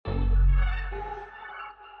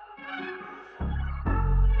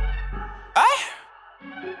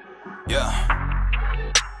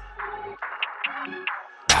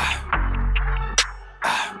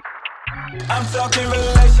I'm talking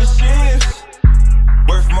relationships,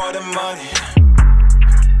 worth more than money.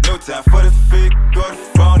 No time for the fake or the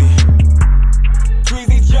phony.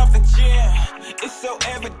 Tweezy jump the gym, it's so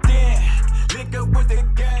evident. Link up with the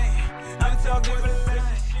game. I'm talking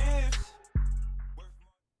relationships.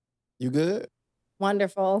 You good?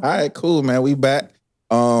 Wonderful. All right, cool, man. We back.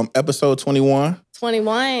 Episode 21.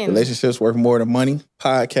 21. Relationships Worth More Than Money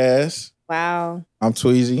podcast. Wow. I'm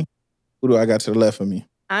Tweezy. Who do I got to the left of me?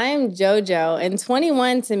 I'm JoJo, and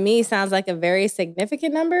 21 to me sounds like a very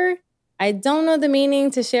significant number. I don't know the meaning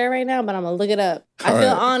to share right now, but I'm gonna look it up. I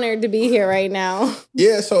feel honored to be here right now.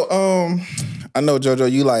 Yeah, so I know JoJo,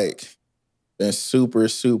 you been super,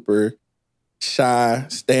 super shy,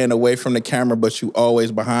 staying away from the camera, but you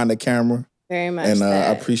always behind the camera. Very much. And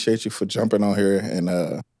I appreciate you for jumping on here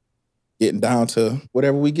and getting down to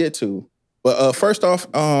whatever we get to. But first off,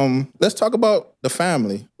 let's talk about the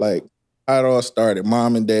family. Like how it all started,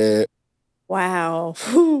 mom and dad. Wow.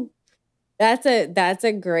 That's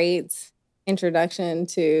a great introduction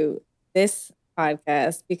to this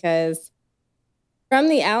podcast because from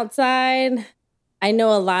the outside, I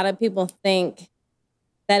know a lot of people think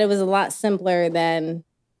that it was a lot simpler than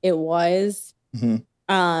it was.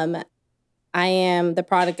 Mm-hmm. I am the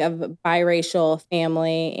product of a biracial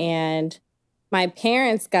family, and my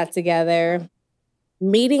parents got together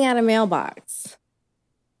meeting at a mailbox.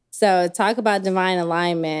 So talk about divine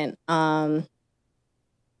alignment. My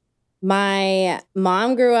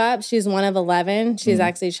mom grew up, she's one of 11. She's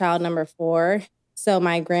actually child number 4. So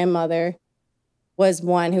my grandmother was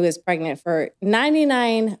one who was pregnant for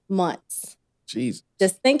 99 months. Jesus.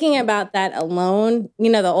 Just thinking about that alone,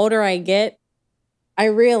 the older I get, I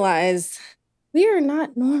realize we are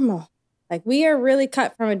not normal. Like, we are really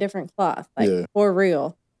cut from a different cloth, for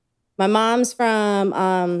real. My mom's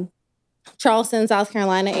from Charleston, South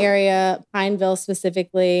Carolina area, Pineville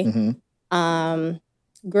specifically. Mm-hmm.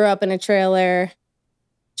 Grew up in a trailer,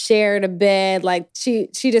 shared a bed. Like, she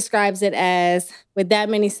describes it as, with that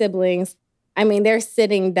many siblings, I mean, they're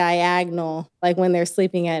sitting diagonal, like when they're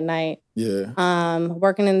sleeping at night. Yeah.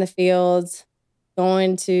 Working in the fields,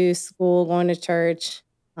 going to school, going to church.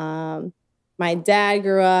 My dad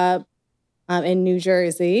grew up in New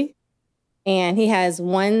Jersey, and he has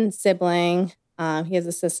one sibling. He has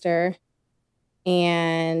a sister,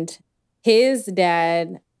 and his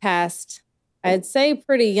dad passed, I'd say,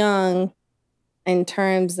 pretty young in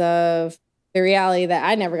terms of the reality that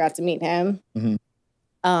I never got to meet him. Mm-hmm.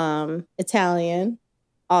 Italian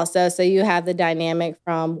also. So you have the dynamic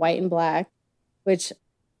from white and black, which,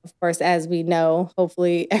 of course, as we know,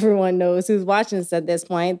 hopefully everyone knows who's watching this at this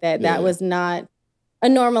point, that was not a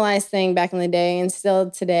normalized thing back in the day. And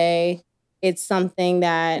still today, it's something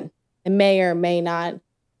that may or may not,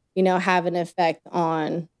 have an effect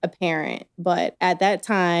on a parent. But at that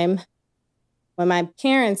time, when my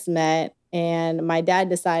parents met and my dad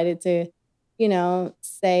decided to,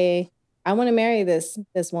 say, I want to marry this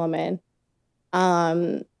woman,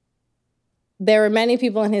 there were many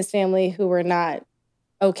people in his family who were not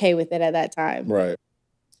okay with it at that time. Right.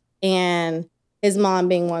 And his mom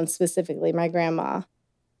being one specifically, my grandma.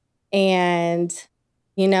 And,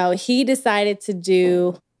 he decided to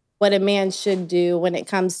do what a man should do when it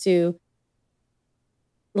comes to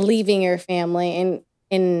leaving your family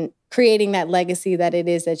and creating that legacy that it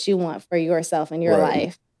is that you want for yourself and your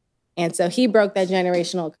life. And so he broke that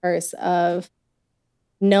generational curse of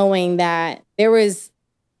knowing that there was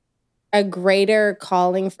a greater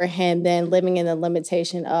calling for him than living in the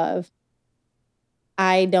limitation of,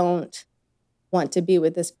 I don't want to be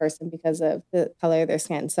with this person because of the color of their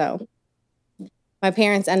skin. So my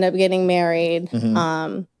parents end up getting married.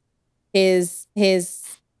 Mm-hmm. His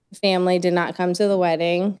family did not come to the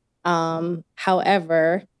wedding.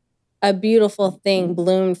 However, a beautiful thing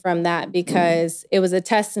bloomed from that because it was a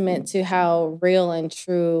testament to how real and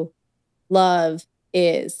true love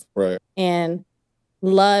is. Right. And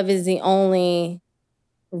love is the only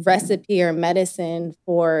recipe or medicine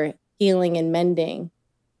for healing and mending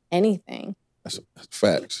anything. That's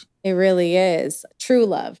facts. It really is. True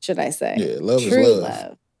love, should I say. Yeah, love True is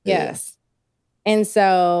love. Yes. And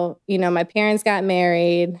so, my parents got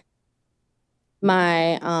married.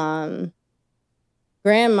 My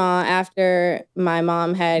grandma, after my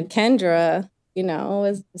mom had Kendra,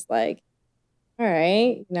 was just like, all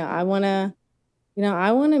right, I want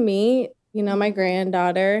to meet, my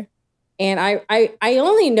granddaughter. And I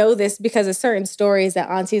only know this because of certain stories that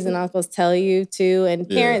aunties and uncles tell you too, and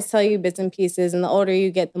parents tell you bits and pieces. And the older you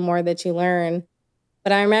get, the more that you learn.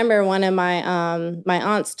 But I remember one of my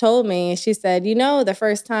aunts told me, she said, the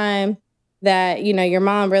first time that, your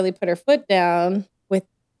mom really put her foot down with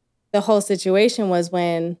the whole situation was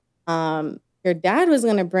when your dad was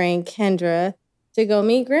going to bring Kendra to go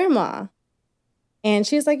meet grandma. And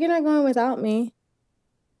she's like, you're not going without me.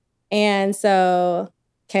 And so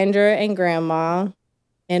Kendra and grandma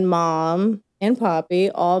and mom and Poppy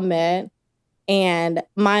all met. And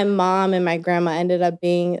my mom and my grandma ended up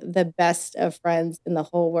being the best of friends in the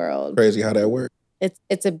whole world. Crazy how that worked.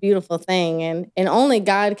 It's a beautiful thing. And only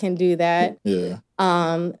God can do that. Yeah.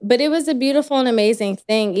 But it was a beautiful and amazing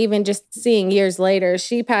thing, even just seeing years later.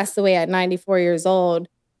 She passed away at 94 years old.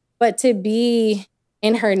 But to be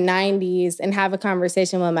in her 90s and have a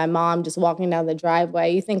conversation with my mom just walking down the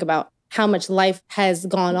driveway, you think about how much life has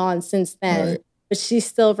gone on since then. Right. But she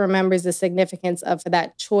still remembers the significance of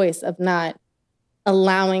that choice of not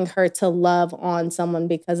allowing her to love on someone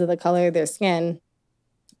because of the color of their skin.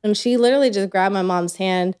 And she literally just grabbed my mom's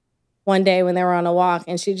hand one day when they were on a walk,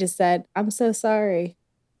 and she just said, I'm so sorry.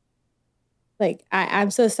 Like, I'm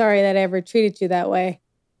so sorry that I ever treated you that way.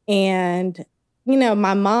 And, you know,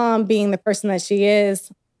 my mom being the person that she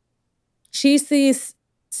is, she sees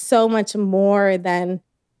so much more than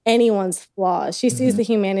anyone's flaws. She sees the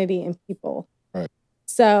humanity in people. Right.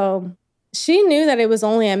 So she knew that it was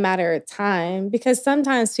only a matter of time, because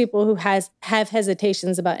sometimes people who have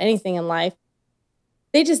hesitations about anything in life,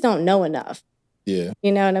 they just don't know enough. Yeah.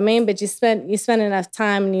 You know what I mean? But you spend enough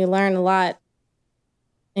time and you learn a lot,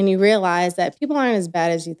 and you realize that people aren't as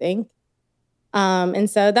bad as you think. And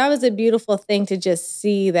so that was a beautiful thing to just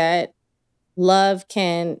see, that love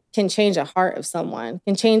can change a heart of someone,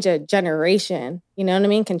 can change a generation, you know what I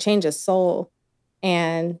mean? Can change a soul.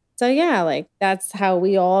 And so, yeah, like that's how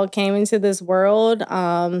we all came into this world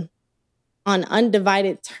on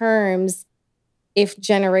undivided terms, if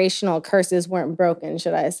generational curses weren't broken,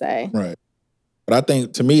 should I say. Right. But I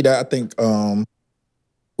think, to me,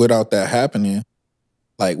 without that happening,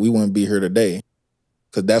 like, we wouldn't be here today.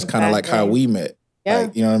 Because that's kind of like how we met. Yeah.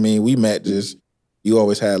 Like, you know what I mean? We met just, you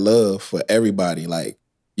always had love for everybody. Like,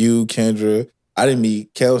 you, Kendra. I didn't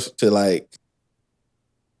meet Kels till like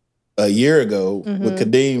a year ago with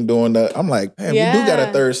Kadeem doing the, I'm like, man, we do got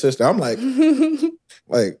a third sister. I'm like,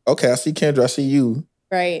 okay, I see Kendra, I see you.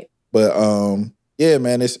 Right. But yeah,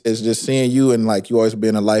 man, it's just seeing you, and like, you always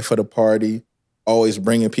been a life of the party, always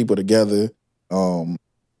bringing people together.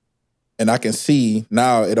 And I can see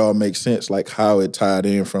now it all makes sense, like how it tied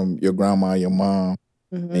in from your grandma, your mom,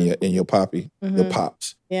 and your poppy, your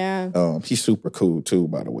pops. Yeah. He's super cool too,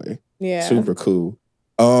 by the way. Yeah. Super cool.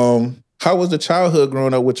 How was the childhood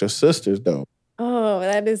growing up with your sisters, though? Oh,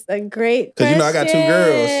 that is a great question. Because, you know, I got two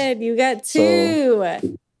girls. You got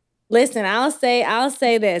two. Listen, I'll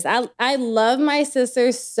say this. I love my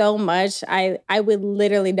sisters so much. I would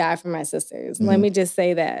literally die for my sisters. Let me just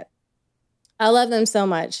say that. I love them so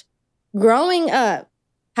much. Growing up,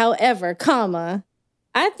 however,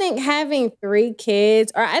 I think having 3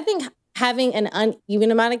 kids, or I think having an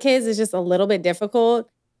uneven amount of kids, is just a little bit difficult.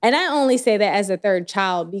 And I only say that as a third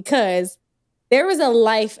child because there was a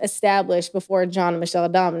life established before John and Michelle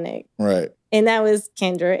Dominic. Right. And that was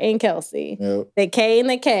Kendra and Kelsey. Yep. The K and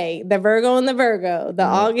the K, the Virgo and the Virgo, the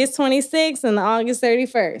August 26th and the August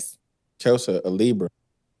 31st. Kelsey, a Libra.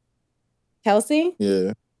 Kelsey?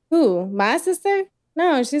 Yeah. Who? My sister?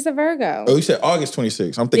 No, she's a Virgo. Oh, you said August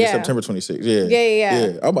 26th. I'm thinking September 26th. Yeah.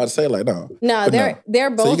 Yeah. I'm about to say, like, no. No, they're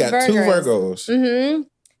both Virgos. So you got 2 Virgos. Mm-hmm.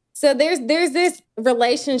 So there's this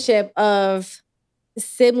relationship of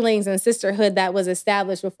siblings and sisterhood that was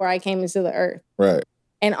established before I came into the earth. Right.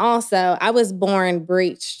 And also, I was born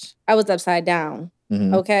breached. I was upside down.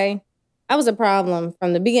 Okay? I was a problem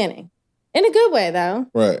from the beginning. In a good way, though.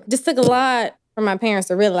 Right. Just took a lot for my parents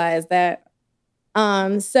to realize that.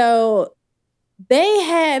 So they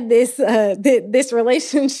had this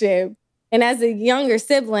relationship. And as a younger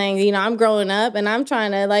sibling, you know, I'm growing up and I'm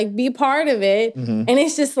trying to like be part of it. And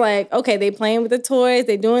it's just like, okay, they playing with the toys,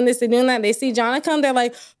 they doing this, they doing that. They see Jonah come, they're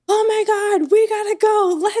like, oh my God, we gotta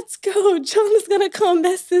go. Let's go. Jonah's gonna come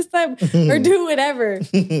mess this up or do whatever.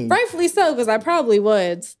 Rightfully so, because I probably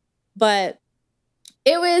would. But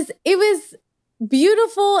it was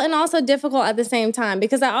beautiful and also difficult at the same time,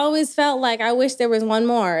 because I always felt like I wish there was one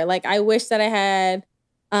more. Like, I wish that I had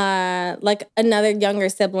like another younger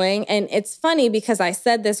sibling. And it's funny because I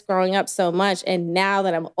said this growing up so much, and now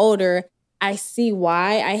that I'm older, I see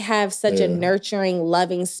why. I have such a nurturing,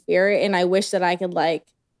 loving spirit, and I wish that I could like,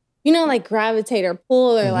 you know, like gravitate or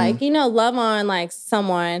pull or like, you know, love on like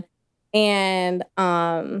someone. And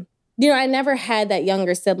you know, I never had that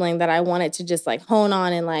younger sibling that I wanted to just like hone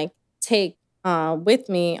on and like take with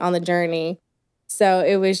me on the journey. So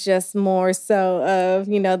it was just more so of,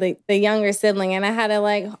 you know, the younger sibling. And I had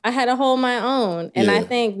to hold my own. And I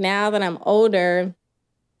think now that I'm older,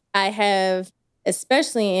 I have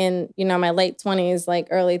especially in, my late 20s, like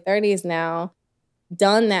early 30s now,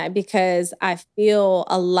 done that because I feel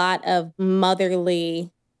a lot of motherly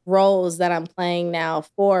roles that I'm playing now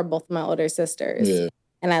for both my older sisters. Yeah.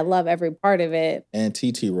 And I love every part of it. And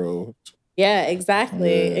TT roles. Yeah,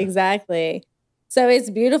 exactly. So it's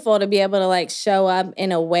beautiful to be able to like show up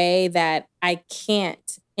in a way that I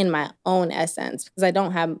can't in my own essence because I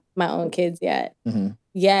don't have my own kids yet. Mm-hmm.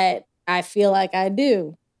 Yet I feel like I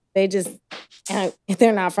do.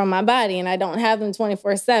 They're not from my body and I don't have them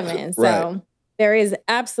 24/7. So Right. There is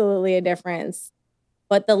absolutely a difference.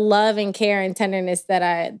 But the love and care and tenderness that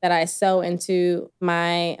I sow into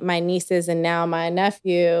my nieces and now my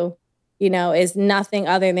nephew, is nothing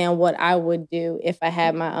other than what I would do if I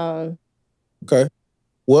had my own. Okay.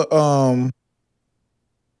 What I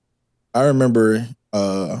remember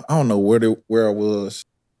I don't know where I was,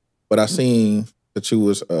 but I seen that you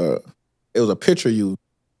was it was a picture of you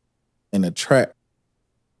in a track.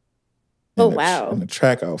 Wow. In the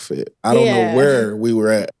track outfit. I don't know where we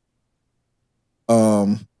were at.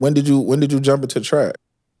 When did you jump into track?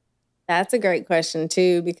 That's a great question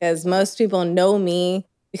too, because most people know me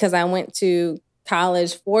because I went to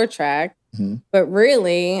college for track. Mm-hmm. But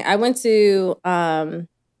really, I went to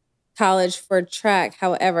college for track.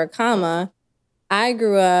 However, I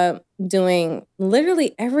grew up doing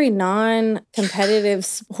literally every non-competitive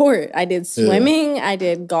sport. I did swimming. I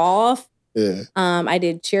did golf. Yeah. I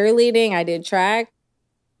did cheerleading. I did track.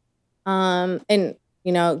 And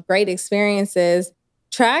great experiences.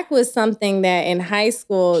 Track was something that in high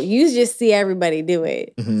school you just see everybody do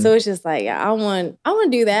it. Mm-hmm. So it's just like I want to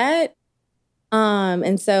do that.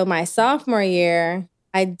 And so my sophomore year,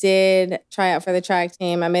 I did try out for the track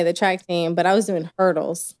team. I made the track team, but I was doing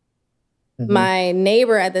hurdles. Mm-hmm. My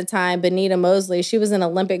neighbor at the time, Benita Mosley, she was an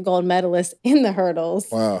Olympic gold medalist in the hurdles.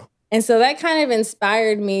 Wow. And so that kind of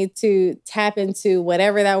inspired me to tap into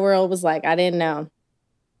whatever that world was like. I didn't know.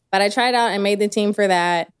 But I tried out and made the team for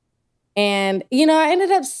that. And, I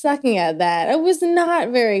ended up sucking at that. It was not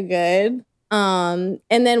very good. And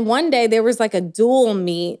then one day there was like a dual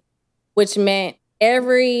meet, which meant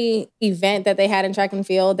every event that they had in track and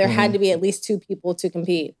field, there had to be at least 2 people to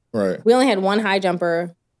compete. Right. We only had one high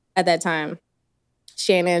jumper at that time.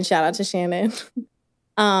 Shannon, shout out to Shannon.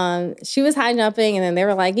 She was high jumping and then they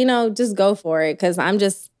were like, just go for it. Cause I'm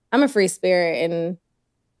a free spirit and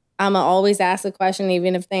I'm going to always ask a question,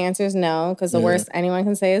 even if the answer is no, because the worst anyone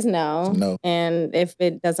can say is no. And if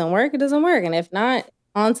it doesn't work, it doesn't work. And if not,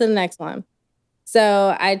 on to the next one.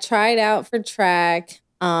 So I tried out for track,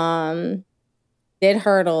 did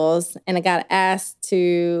hurdles, and I got asked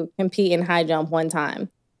to compete in high jump one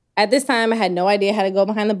time. At this time, I had no idea how to go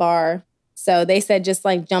behind the bar. So they said just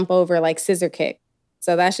like jump over like scissor kick.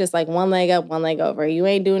 So that's just like one leg up, one leg over. You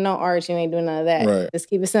ain't doing no arch. You ain't doing none of that. Right. Just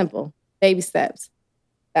keep it simple. Baby steps.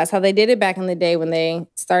 That's how they did it back in the day when they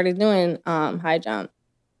started doing high jump.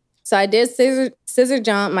 So I did scissor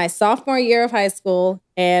jump my sophomore year of high school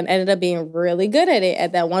and ended up being really good at it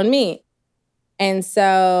at that one meet. And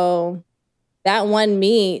so that one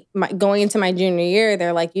meet, going into my junior year,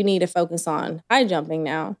 they're like, you need to focus on high jumping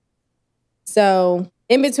now. So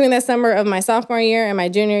in between that summer of my sophomore year and my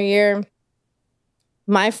junior year,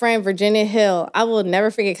 my friend Virginia Hill, I will never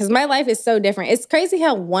forget because my life is so different. It's crazy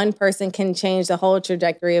how one person can change the whole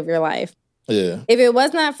trajectory of your life. Yeah. If it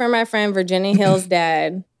was not for my friend Virginia Hill's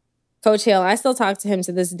dad, Coach Hill, I still talk to him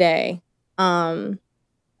to this day. I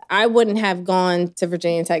wouldn't have gone to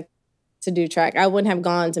Virginia Tech to do track. I wouldn't have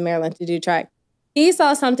gone to Maryland to do track. He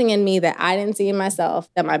saw something in me that I didn't see in myself,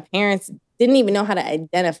 that my parents didn't even know how to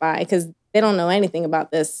identify because they don't know anything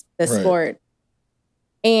about this sport.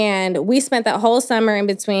 And we spent that whole summer in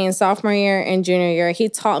between sophomore year and junior year. He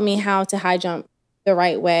taught me how to high jump the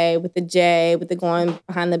right way with the J, with the going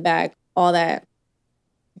behind the back, all that.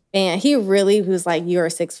 And he really was like, you're a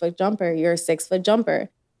 6-foot jumper. You're a 6-foot jumper.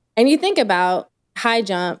 And you think about high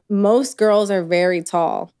jump, most girls are very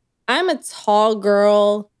tall. I'm a tall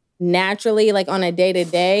girl naturally, like on a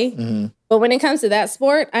day-to-day. Mm-hmm. But when it comes to that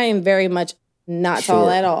sport, I am very much not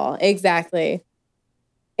tall at all. Exactly.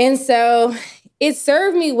 And so it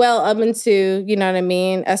served me well up into, you know what I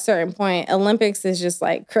mean, a certain point. Olympics is just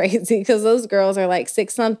like crazy because those girls are like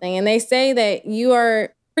 6-something. And they say that you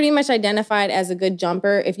are pretty much identified as a good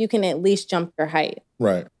jumper if you can at least jump your height.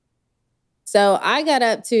 Right. So I got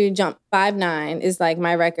up to jump 5'9" is like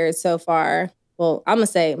my record so far. Well, I'm going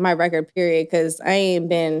to say my record period because I ain't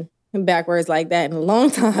been backwards like that in a long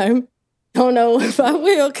time. Don't know if I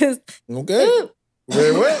will because... Okay.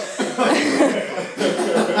 Very well.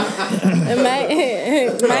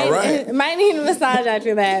 Might need a massage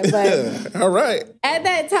after that. But all right. At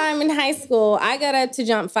that time in high school, I got up to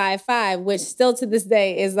jump 5'5", which still to this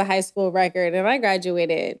day is the high school record. And I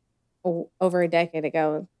graduated over a decade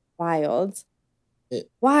ago. Wild.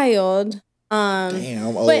 Wild. Damn,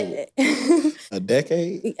 I'm old. A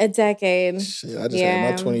decade? A decade. Shit, I just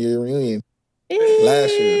had my 20-year reunion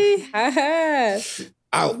last year.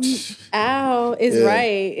 Ouch. Ow is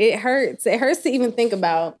right. It hurts. It hurts to even think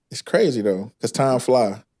about. It's crazy though, because time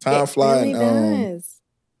fly. Time fly, really and does.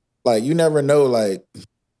 like you never know like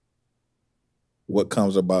what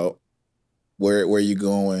comes about, where you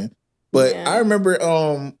going. But I remember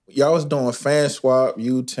y'all was doing fan swap,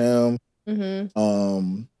 you, Tim, who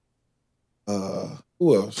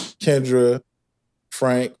else? Kendra,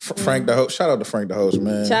 Frank, Frank the host. Shout out to Frank the host,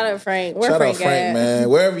 man. Shout out Frank. Where Shout Frank out Frank, at? man.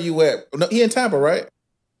 Wherever you at. No, he in Tampa, right?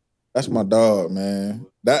 That's my dog, man.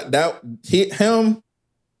 Him,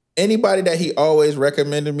 anybody that he always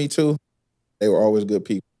recommended me to, they were always good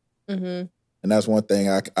people. And that's one thing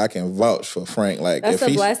I can vouch for Frank. Like, that's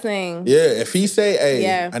a blessing. Yeah, if he say,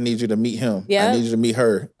 hey, I need you to meet him. I need you to meet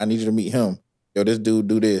her. I need you to meet him. Yo, this dude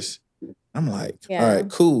do this. I'm like, all right,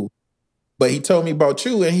 cool. But he told me about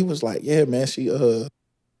you, and he was like, yeah, man, she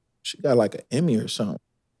got like an Emmy or something.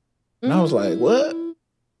 And I was like, what?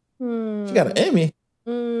 She got an Emmy?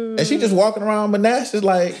 And she just walking around Manassas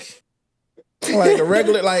like a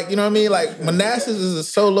regular, like, you know what I mean? Like, Manassas is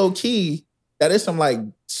so low key that there's some like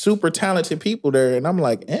super talented people there. And I'm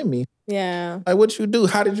like, Emmy? Yeah. Like, what you do?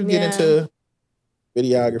 How did you get into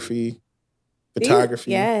videography,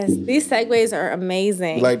 photography? These segues are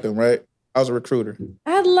amazing. You like them, right? I was a recruiter.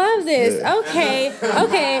 I love this. Yeah.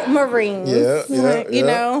 Okay, Marines. You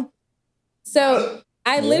know? So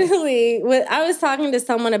I literally, I was talking to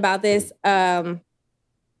someone about this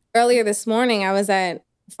earlier this morning. I was at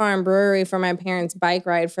Farm Brewery for my parents' bike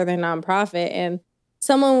ride for their nonprofit, and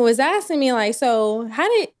someone was asking me like, so how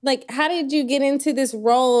did you get into this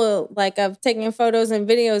role like of taking photos and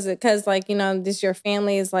videos? Because like, you know, this your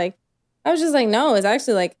family is like, I was just like, no, it's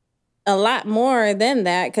actually like a lot more than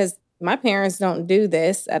that because my parents don't do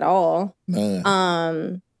this at all.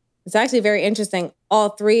 It's actually very interesting. All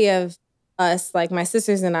three of us, like my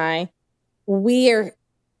sisters and I, we are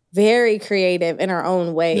very creative in our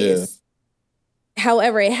own ways.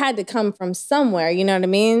 However, it had to come from somewhere, you know what I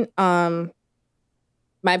mean?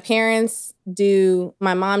 My parents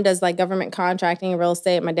my mom does like government contracting and real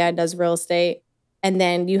estate. My dad does real estate. And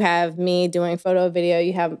then you have me doing photo, video.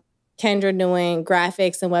 You have Kendra doing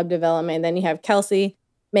graphics and web development. And then you have Kelsey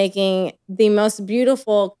making the most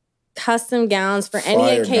beautiful custom gowns for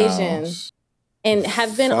any occasion. And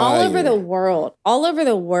have been all over the world. All over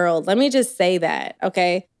the world. Let me just say that,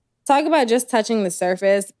 okay? Talk about just touching the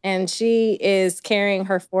surface. And she is carrying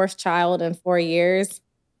her fourth child in 4 years.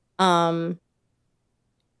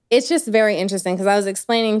 It's just very interesting because I was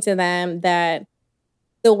explaining to them that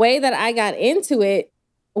the way that I got into it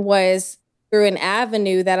was through an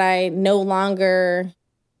avenue that I no longer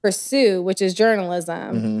pursue, which is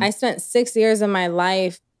journalism. I spent 6 years of my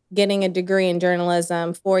life getting a degree in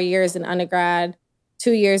journalism, 4 years in undergrad,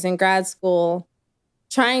 2 years in grad school,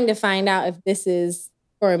 trying to find out if this is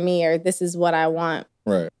for me or this is what I want.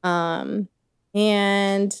 Right. And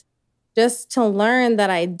just to learn that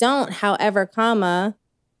I don't, however,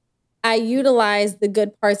 I utilize the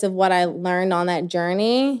good parts of what I learned on that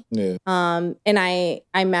journey. And I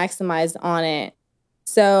maximized on it.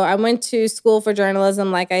 So I went to school for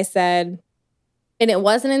journalism, like I said, and it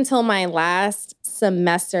wasn't until my last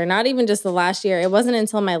semester, not even just the last year, it wasn't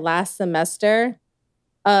until my last semester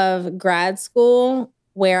of grad school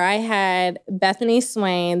where I had Bethany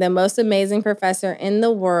Swain, the most amazing professor in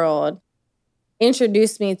the world,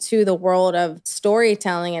 introduced me to the world of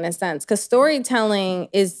storytelling in a sense, because storytelling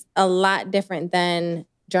is a lot different than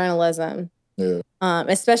journalism.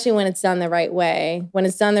 Especially when it's done the right way. When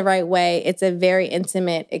it's done the right way, it's a very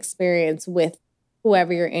intimate experience with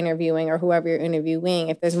whoever you're interviewing or whoever you're interviewing,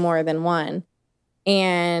 if there's more than one.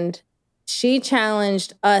 And she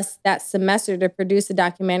challenged us that semester to produce a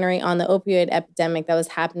documentary on the opioid epidemic that was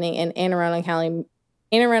happening in Anne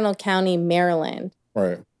Arundel County, Maryland.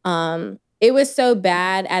 Right. It was so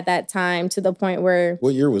bad at that time to the point where...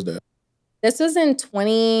 What year was that? This was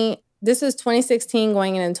 2016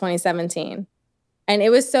 going into 2017. And it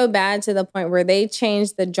was so bad to the point where they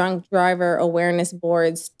changed the drunk driver awareness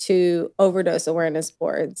boards to overdose awareness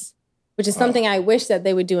boards, which is something I wish that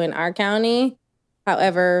they would do in our county.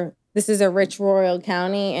 However, this is a rich rural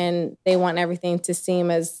county and they want everything to seem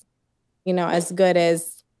as, you know, as good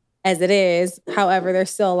as it is. However,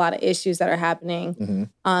 there's still a lot of issues that are happening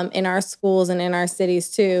in our schools and in our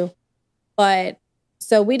cities too. But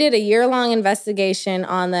So we did a year-long investigation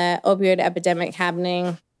on the opioid epidemic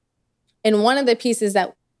happening. And one of the pieces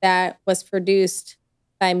that was produced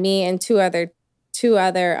by me and two other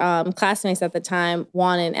classmates at the time,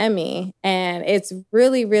 Juan and Emmy. And it's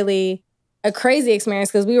really, really a crazy experience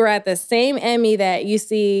because we were at the same Emmy that you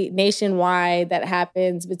see nationwide that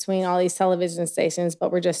happens between all these television stations,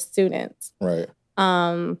 but we're just students. Right.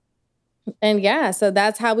 And yeah, so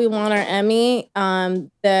that's how we won our Emmy.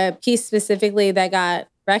 The piece specifically that got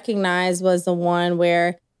recognized was the one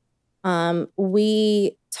where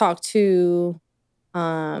we talked to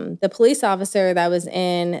the police officer that was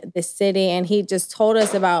in the city, and he just told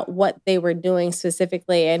us about what they were doing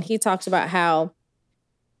specifically. And he talked about how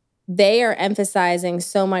they are emphasizing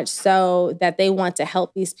so much so that they want to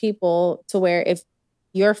help these people to where if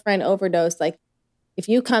your friend overdosed, like if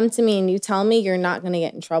you come to me and you tell me, you're not going to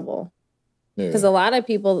get in trouble. Because a lot of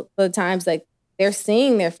people, at the times, like they're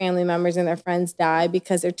seeing their family members and their friends die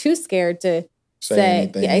because they're too scared to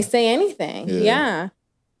say anything. Yeah.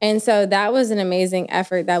 And so that was an amazing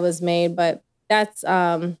effort that was made. But that's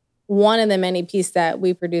one of the many pieces that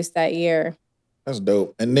we produced that year. That's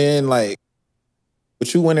dope. And then like,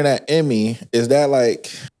 with you winning that Emmy, was that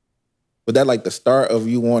like the start of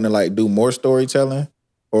you wanting to like do more storytelling?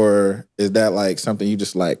 Or is that like something you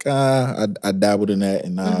just like, I dabbled in that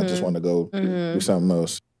and now I just want to go do something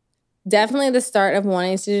else? Definitely the start of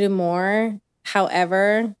wanting to do more.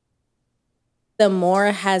 However, the more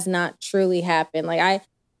has not truly happened. Like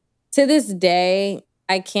to this day,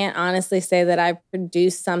 I can't honestly say that I've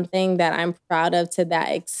produced something that I'm proud of to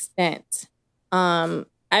that extent.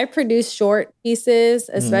 I produced short pieces,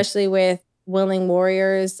 especially with Willing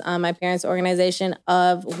Warriors, my parents' organization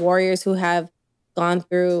of warriors who have gone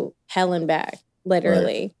through hell and back,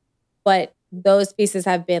 literally. Right. But those pieces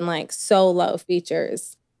have been like solo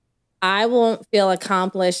features. I won't feel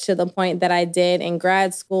accomplished to the point that I did in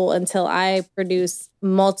grad school until I produce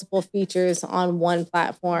multiple features on one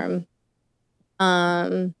platform.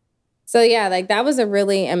 So yeah, like that was a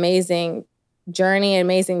really amazing journey,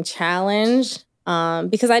 amazing challenge.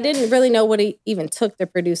 Because I didn't really know what it even took to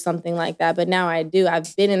produce something like that. But now I do.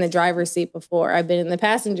 I've been in the driver's seat before. I've been in the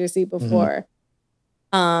passenger seat before.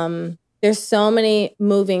 There's so many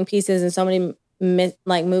moving pieces and so many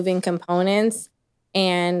moving components.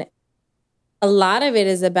 And a lot of it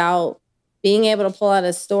is about being able to pull out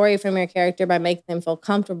a story from your character by making them feel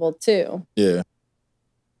comfortable too. Yeah.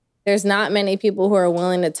 There's not many people who are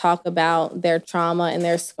willing to talk about their trauma and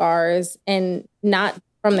their scars, and not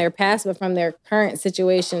from their past, but from their current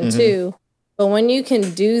situation too. But when you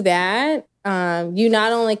can do that, you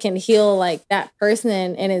not only can heal like that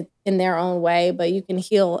person in their own way, but you can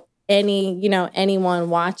heal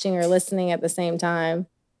anyone watching or listening at the same time.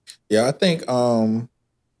 Yeah, I think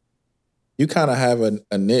you kind of have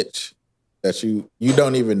a niche that you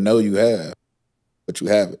don't even know you have, but you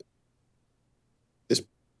have it.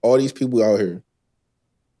 All these people out here,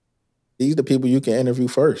 these are the people you can interview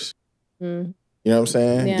first. You know what I'm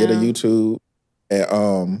saying? Yeah. Get a YouTube.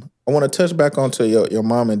 And I want to touch back onto your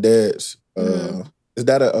mom and dad's. Is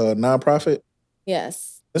that a nonprofit?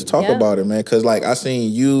 Yes. Let's talk about it, man. Because like I seen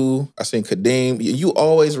Kadeem. You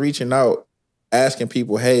always reaching out, asking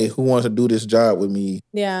people, hey, who wants to do this job with me?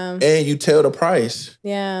 Yeah. And you tell the price.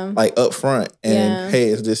 Yeah. Like up front. And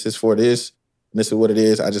hey, this is for this. And this is what it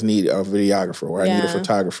is. I just need a videographer or I need a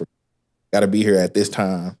photographer. Got to be here at this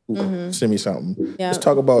time. Send me something. Yeah. Let's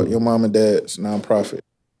talk about your mom and dad's nonprofit.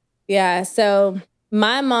 Yeah. So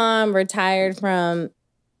my mom retired from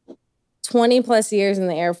 20 plus years in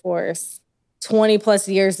the Air Force, 20 plus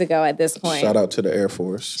years ago at this point. Shout out to the Air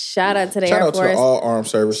Force. Shout out to the Air Force. Shout out to all armed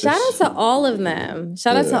services. Shout out to all of them.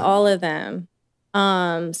 Shout out to all of them.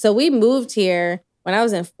 So we moved here when I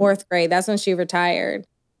was in 4th grade. That's when she retired.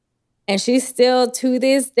 And she's still, to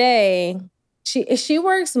this day, she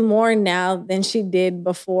works more now than she did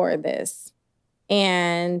before this.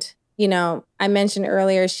 And, I mentioned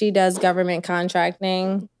earlier, she does government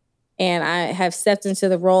contracting. And I have stepped into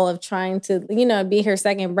the role of trying to, be her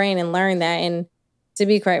second brain and learn that. And to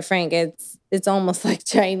be quite frank, it's almost like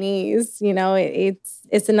Chinese.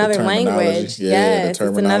 It's another language. Yes,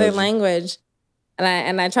 it's another language.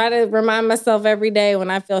 And I try to remind myself every day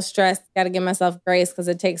when I feel stressed, got to give myself grace because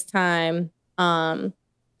it takes time.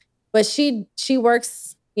 But she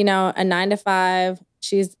works, a 9 to 5.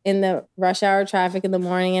 She's in the rush hour traffic in the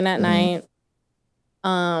morning and at night.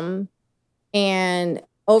 And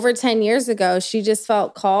over 10 years ago, she just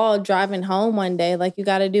felt called driving home one day, like, you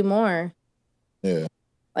got to do more. Yeah.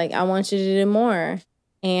 Like, I want you to do more.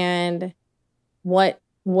 And what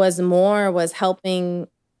was more was helping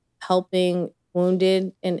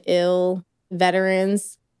wounded and ill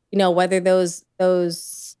veterans whether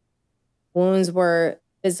those wounds were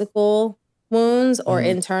physical wounds or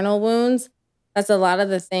internal wounds. That's a lot of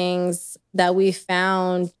the things that we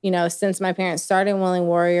found, since my parents started Willing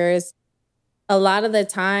Warriors. A lot of the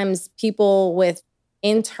times people with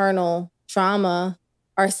internal trauma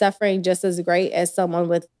are suffering just as great as someone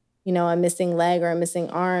with, a missing leg or a missing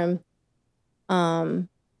arm.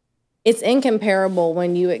 It's incomparable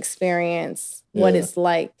when you experience what it's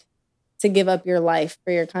like to give up your life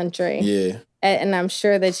for your country. Yeah. And I'm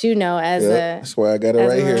sure that that's why I got it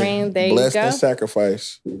right Marine, here. Blessed and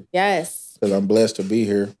sacrifice. Yes. Because I'm blessed to be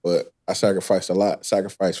here, but I sacrificed a lot.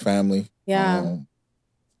 Sacrificed family. Yeah.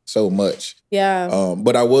 So much. Yeah.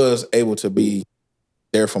 But I was able to be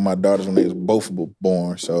there for my daughters when they was both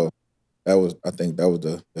born. So I think that was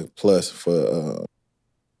the plus for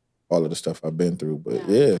all of the stuff I've been through. But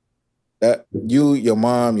that you, your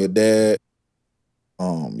mom, your dad,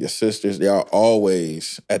 your sisters, y'all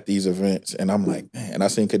always at these events. And I'm like, man, and I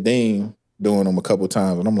seen Kadeem doing them a couple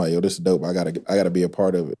times, and I'm like, yo, this is dope. I gotta be a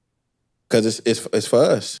part of it. Because it's for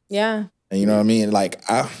us. Yeah. And you know what I mean? Like,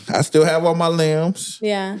 I still have all my limbs.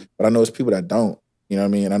 Yeah. But I know it's people that don't. You know what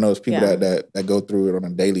I mean? I know it's people that go through it on a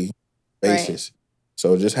daily basis. Right.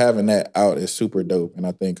 So just having that out is super dope. And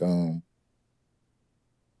I think,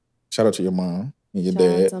 shout out to your mom and your dad.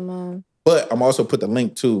 Shout out to mom. But I'm also put the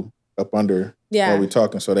link too up under while we're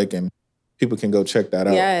talking, so people can go check that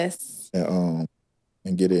out. Yes. And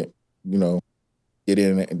get it, get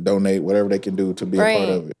in and donate whatever they can do to be a part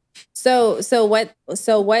of it. So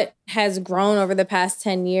what has grown over the past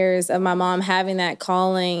 10 years of my mom having that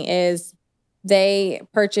calling is they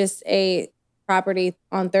purchased a property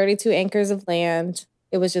on 32 acres of land.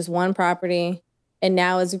 It was just one property, and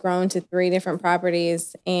now it's grown to 3 different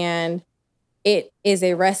properties, and it is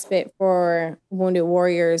a respite for wounded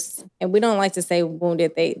warriors. And we don't like to say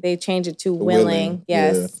wounded. They change it to willing.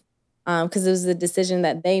 Yes. Because it was a decision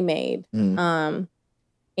that they made. And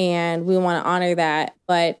we want to honor that.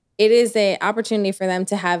 But it is an opportunity for them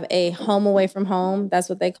to have a home away from home. That's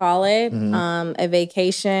what they call it. A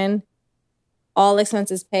vacation. All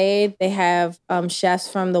expenses paid. They have chefs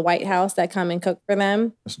from the White House that come and cook for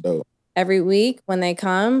them. That's dope. Every week when they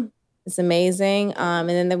come. It's amazing. And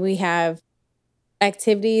then we have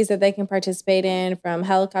activities that they can participate in, from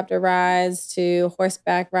helicopter rides to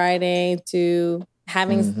horseback riding to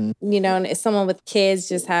having, someone with kids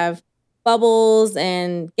just have bubbles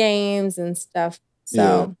and games and stuff.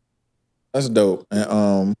 So that's dope.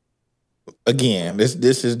 And again, this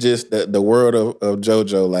is just the world of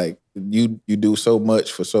JoJo. Like, you do so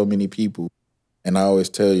much for so many people. And I always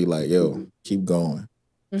tell you, like, yo, keep going.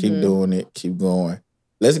 Keep doing it. Keep going.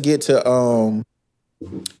 Let's get to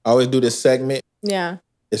I always do this segment. Yeah.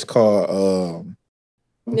 It's called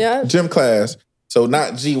gym class. So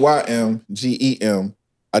not GYM, GEM.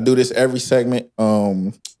 I do this every segment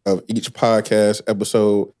of each podcast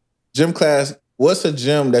episode. Gym class. What's a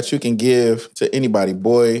gem that you can give to anybody,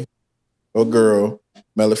 boy or girl,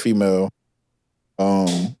 male or female?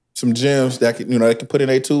 Some gems that they can put in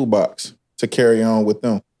a toolbox to carry on with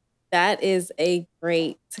them. That is a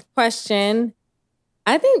great question.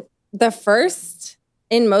 I think the first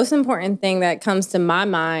and most important thing that comes to my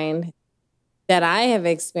mind that I have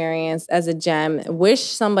experienced as a gem, wish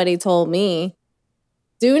somebody told me,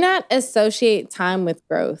 do not associate time with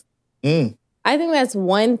growth. I think that's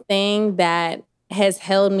one thing that has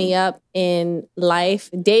held me up in life,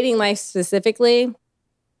 dating life specifically,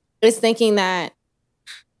 is thinking that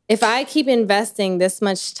if I keep investing this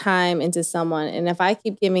much time into someone, and if I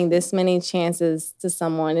keep giving this many chances to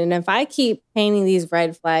someone, and if I keep painting these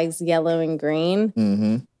red flags yellow and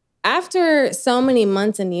green, after so many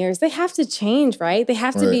months and years, they have to change, right? They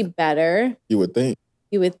have to be better. You would think.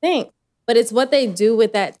 But it's what they do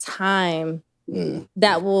with that time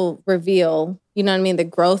that will reveal, the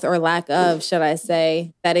growth or lack of, should I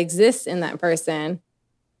say, that exists in that person.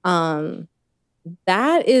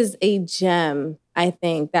 That is a gem, I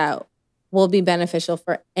think, that will be beneficial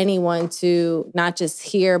for anyone to not just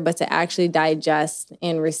hear, but to actually digest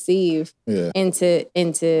and receive and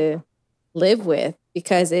to live with,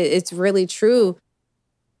 because it's really true.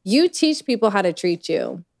 You teach people how to treat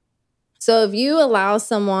you. So if you allow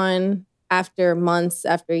someone after months,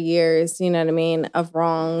 after years, of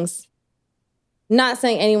wrongs, not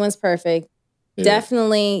saying anyone's perfect,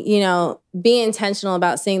 definitely, be intentional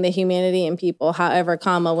about seeing the humanity in people. However,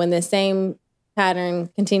 when the same pattern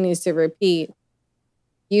continues to repeat,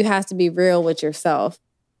 you have to be real with yourself.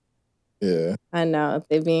 Yeah. I know.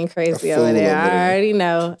 They're being crazy over there. I already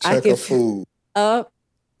know. Check a fool. Up.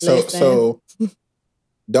 So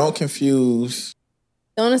don't confuse.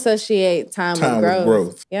 Don't associate time with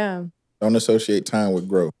growth. Yeah. Don't associate time with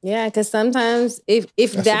growth. Yeah, because sometimes if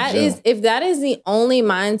that is the only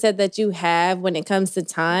mindset that you have when it comes to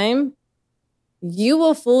time, you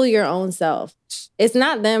will fool your own self. It's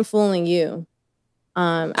not them fooling you.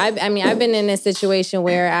 I've been in a situation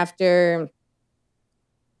where after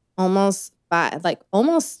almost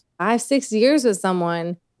 5-6 years with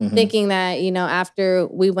someone, thinking that, after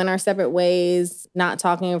we went our separate ways, not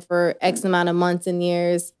talking for X amount of months and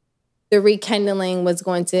years, the rekindling was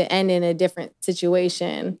going to end in a different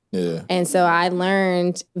situation. Yeah. And so I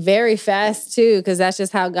learned very fast too, because that's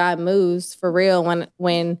just how God moves for real.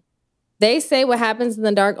 When they say what happens in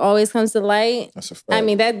the dark always comes to light. That's a fact. I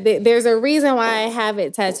mean, there's a reason why I have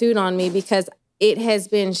it tattooed on me, because it has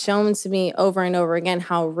been shown to me over and over again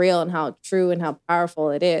how real and how true and how powerful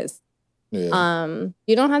it is. Yeah.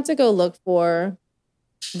 You don't have to go look for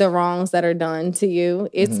the wrongs that are done to you.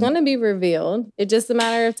 It's going to be revealed. It's just a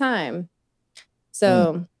matter of time.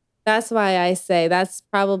 So that's why I say that's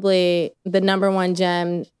probably the number one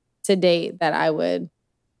gem to date that I would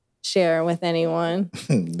share with anyone.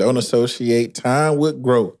 Don't associate time with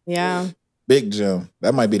growth. Yeah. Big gem.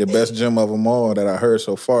 That might be the best gem of them all that I heard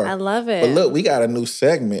so far. I love it. But look, we got a new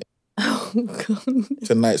segment. Oh, God.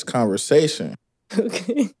 Tonight's conversation.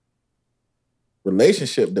 Okay.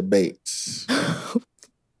 Relationship debates.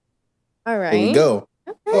 All right. Here we go.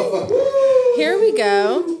 Okay. Here we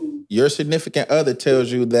go. Your significant other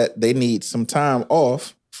tells you that they need some time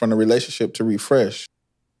off from the relationship to refresh.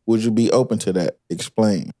 Would you be open to that?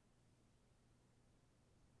 Explain.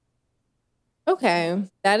 Okay.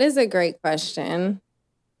 That is a great question.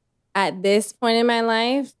 At this point in my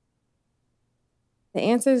life, the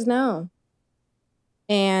answer is no.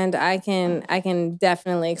 And I can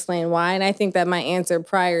definitely explain why. And I think that my answer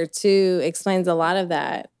prior to explains a lot of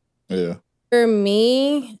that. Yeah. For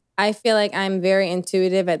me, I feel like I'm very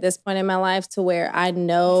intuitive at this point in my life to where I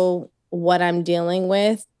know what I'm dealing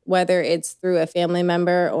with, whether it's through a family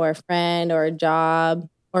member or a friend or a job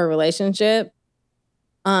or a relationship.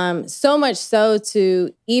 So much so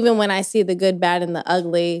to even when I see the good, bad, and the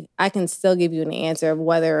ugly, I can still give you an answer of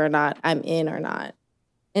whether or not I'm in or not.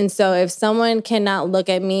 And so if someone cannot look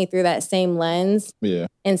at me through that same lens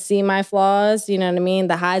and see my flaws, you know what I mean,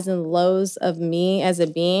 the highs and the lows of me as a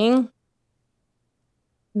being,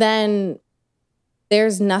 then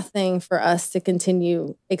there's nothing for us to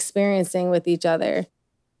continue experiencing with each other.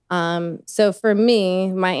 So for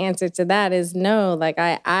me, my answer to that is no. Like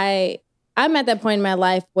I'm at that point in my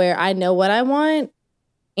life where I know what I want,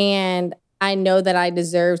 and I know that I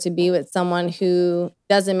deserve to be with someone who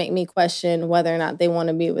doesn't make me question whether or not they want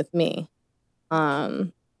to be with me.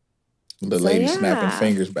 The lady snapping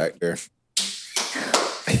fingers back there.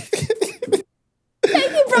 Thank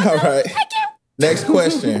you, brother. All right. Thank you. Next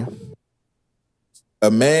question. A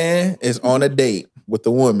man is on a date with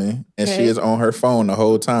a woman and she is on her phone the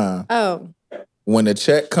whole time. Oh. When the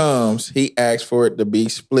check comes, he asks for it to be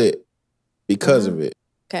split because of it.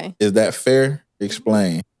 Okay. Is that fair?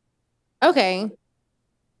 Explain. Okay.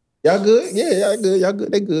 Y'all good? Yeah, y'all good. Y'all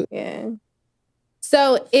good. They good. Yeah.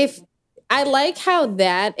 So if I like how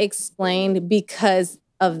that explained because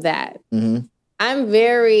of that. I'm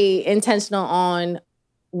very intentional on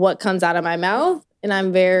what comes out of my mouth, and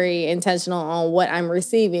I'm very intentional on what I'm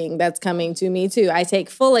receiving that's coming to me too. I take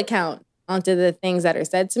full account onto the things that are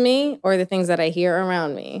said to me or the things that I hear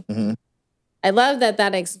around me. I love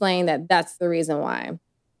that explained that that's the reason why.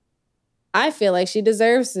 I feel like she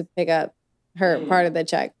deserves to pick up her part of the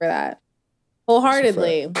check for that.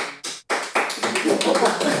 Wholeheartedly.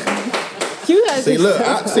 You guys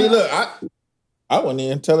I wouldn't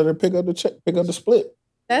even tell her to pick up the check, pick up the split.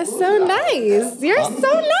 That's so nice. You're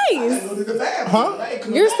so nice. Huh?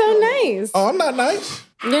 You're so nice. Oh, I'm not nice.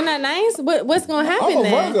 You're not nice? What's going to happen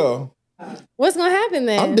then? I'm a Virgo. What's going to happen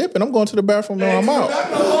then? I'm dipping. I'm going to the bathroom and I'm out.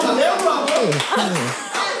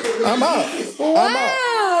 I'm out.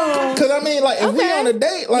 Wow. Because, I mean, like, if we on a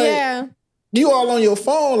date, like, you all on your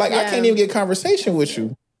phone, like, I can't even get conversation with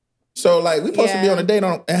you. So, like, we supposed to be on a date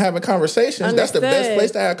and having conversations. Understood. That's the best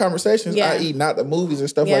place to have conversations, i.e. not the movies and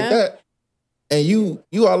stuff like that. And you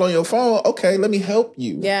all on your phone, okay, let me help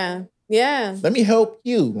you. Yeah. Yeah. Let me help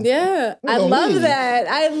you. Yeah. I love that.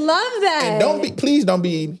 I love that. And please don't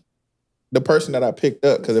be the person that I picked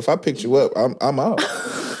up, because if I picked you up, I'm out.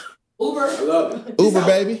 Uber. I love it. Uber,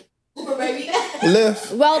 baby. Uber, baby.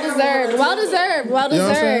 Lyft. Well deserved. Well desered. Well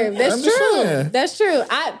deserved. That's true. That's true.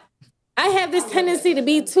 I have this tendency to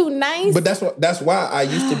be too nice. But that's why I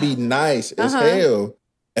used to be nice as hell.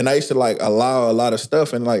 And I used to like allow a lot of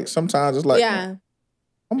stuff. And like sometimes it's like, I'm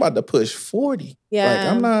about to push 40. Yeah. Like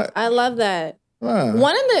I'm not. I love that.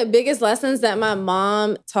 One of the biggest lessons that my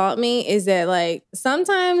mom taught me is that, like,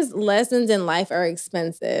 sometimes lessons in life are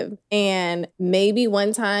expensive. And maybe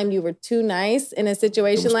one time you were too nice in a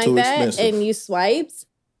situation like that, expensive. And you swiped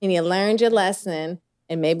and you learned your lesson.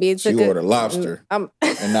 And maybe it's you ordered lobster and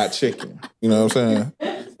not chicken. You know what I'm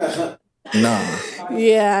saying? Nah.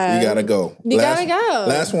 Yeah. You gotta go. Gotta go.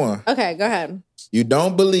 Last one. Okay, go ahead. You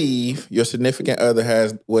don't believe your significant other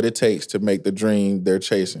has what it takes to make the dream they're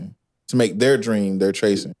chasing. To make their dream they're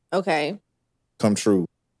chasing. Okay. Come true.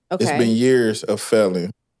 Okay. It's been years of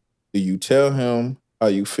failing. Do you tell him how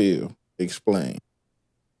you feel? Explain.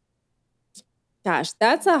 Gosh,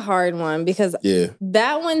 that's a hard one because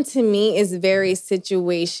that one to me is very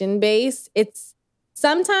situation based. It's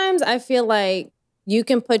sometimes I feel like you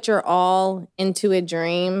can put your all into a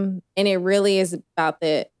dream and it really is about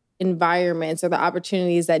the environments or the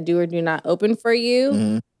opportunities that do or do not open for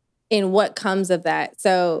you and what comes of that.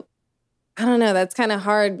 So I don't know. That's kind of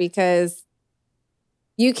hard because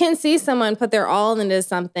you can see someone put their all into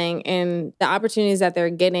something and the opportunities that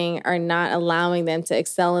they're getting are not allowing them to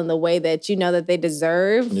excel in the way that you know that they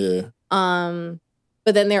deserve. Yeah.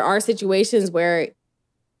 But then there are situations where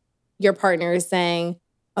your partner is saying,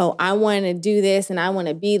 oh, I want to do this and I want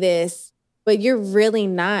to be this, but you're really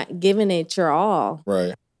not giving it your all.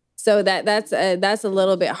 Right. So that's a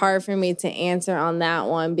little bit hard for me to answer on that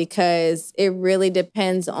one because it really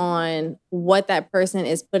depends on what that person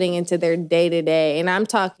is putting into their day-to-day. And I'm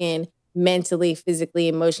talking mentally, physically,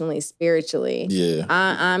 emotionally, spiritually. Yeah.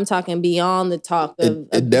 I'm talking beyond the talk of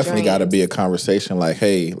it definitely got to be a conversation like,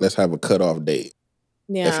 hey, let's have a cutoff date.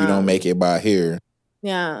 Yeah. If you don't make it by here.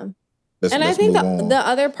 Yeah. Let's I think the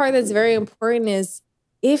other part that's very important is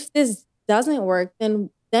if this doesn't work,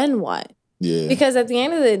 then what? Yeah. Because at the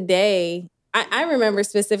end of the day, I remember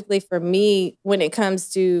specifically for me when it comes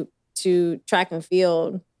to track and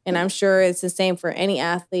field, and I'm sure it's the same for any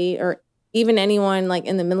athlete or even anyone like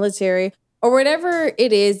in the military or whatever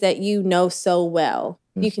it is that you know so well,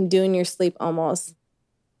 you can do in your sleep almost.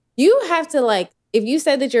 You have to like, if you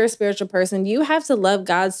said that you're a spiritual person, you have to love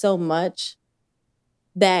God so much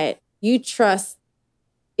that you trust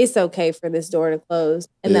it's okay for this door to close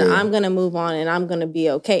and then I'm going to move on and I'm going to be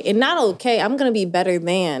okay. And not okay, I'm going to be better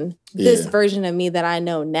than this version of me that I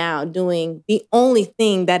know now doing the only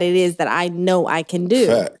thing that it is that I know I can do.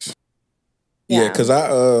 Facts. Yeah, because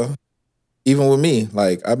even with me,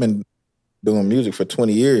 like I've been doing music for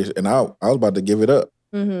 20 years and I was about to give it up.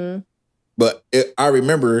 Mm-hmm. But I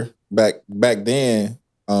remember back then,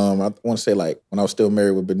 I want to say like when I was still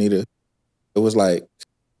married with Benita, it was like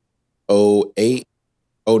 08,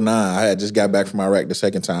 09, I had just got back from Iraq the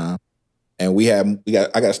second time, and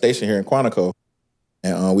I got stationed here in Quantico,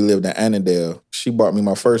 and we lived in Annandale. She bought me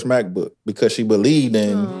my first MacBook because she believed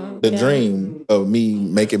in the dream of me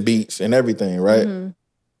making beats and everything, right? Mm-hmm.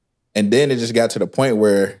 And then it just got to the point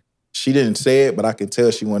where she didn't say it, but I could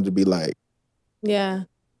tell she wanted to be like,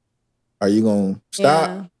 are you gonna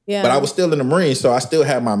stop? Yeah. But I was still in the Marines, so I still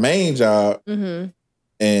had my main job,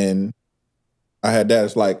 and I had that.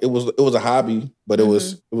 It's like it was a hobby, but it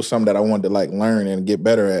was something that I wanted to like learn and get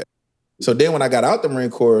better at. So then when I got out the Marine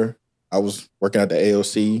Corps, I was working at the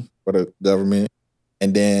AOC for the government,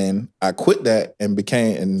 and then I quit that and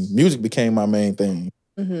music became my main thing.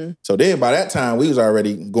 Mm-hmm. So then by that time we was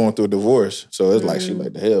already going through a divorce. So it's like she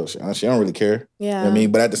like the hell, she don't really care. Yeah, you know what I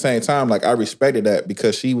mean. But at the same time, like I respected that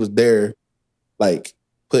because she was there, like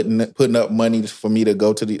putting up money for me to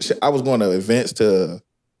go to I was going to events to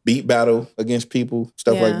beat battle against people,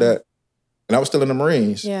 stuff like that. And I was still in the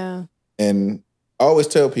Marines. Yeah. And I always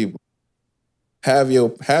tell people, have your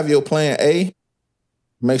plan A,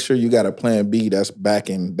 make sure you got a plan B that's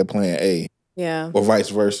backing the plan A. Yeah. Or vice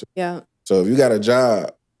versa. Yeah. So if you got a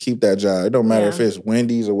job, keep that job. It don't matter if it's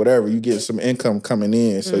Wendy's or whatever, you get some income coming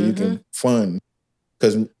in so you can fund.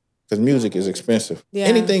 Because music is expensive. Yeah.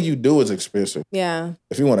 Anything you do is expensive. Yeah.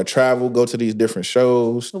 If you want to travel, go to these different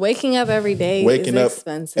shows. Waking up every day is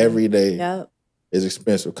expensive. Every day is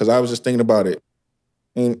expensive. Because I was just thinking about it.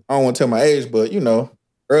 And I don't want to tell my age, but,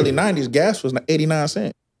 early 90s, gas was 89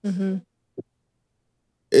 cents. Mm-hmm.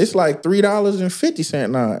 It's like $3.50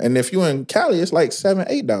 now. And if you're in Cali, it's like $7,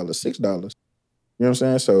 $8, $6. You know what I'm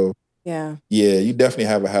saying? So, yeah, you definitely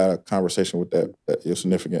have had a conversation with that your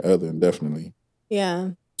significant other, and definitely.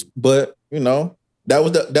 Yeah. But, that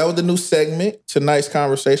was the new segment, Tonight's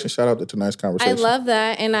Conversation. Shout out to Tonight's Conversation. I love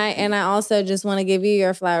that. And I also just want to give you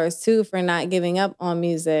your flowers too for not giving up on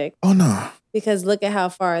music. Oh no. Because look at how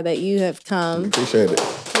far that you have come. Appreciate it.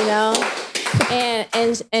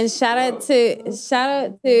 And shout out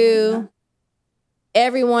to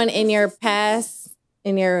everyone in your past,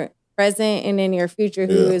 in your present and in your future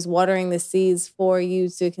who is watering the seeds for you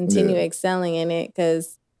to continue excelling in it.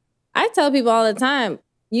 Because I tell people all the time,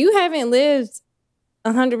 you haven't lived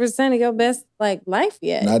 100% of your best life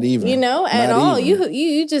yet. Not even. At all.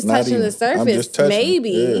 You just touching the surface. I'm just touching. Maybe.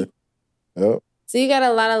 Yeah. Yep. So you got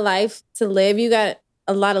a lot of life to live. You got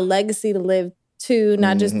a lot of legacy to live too,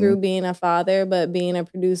 not just through being a father, but being a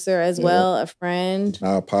producer as well, a friend.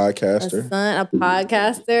 Now a podcaster. A son, a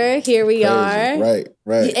podcaster. Here we are.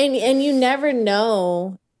 Right. And you never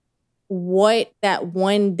know what that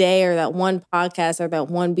one day or that one podcast or that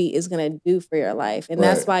one beat is going to do for your life. And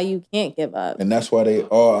that's why you can't give up. And that's why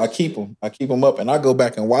I keep them up and I go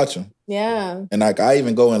back and watch them. Yeah. And I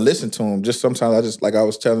even go and listen to them. Just sometimes I just, I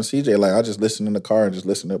was telling CJ, I just listen in the car and just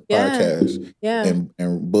listen to podcasts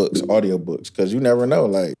and books, audio books. Cause you never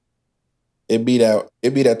know, it be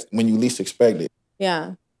that when you least expect it.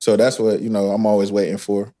 Yeah. So that's what, I'm always waiting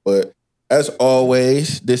for. But as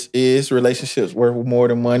always, this is Relationships Worth More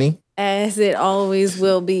Than Money. As it always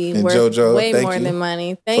will be. And worth JoJo, way more than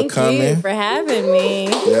money. Thank you for having me.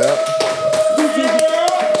 Yeah.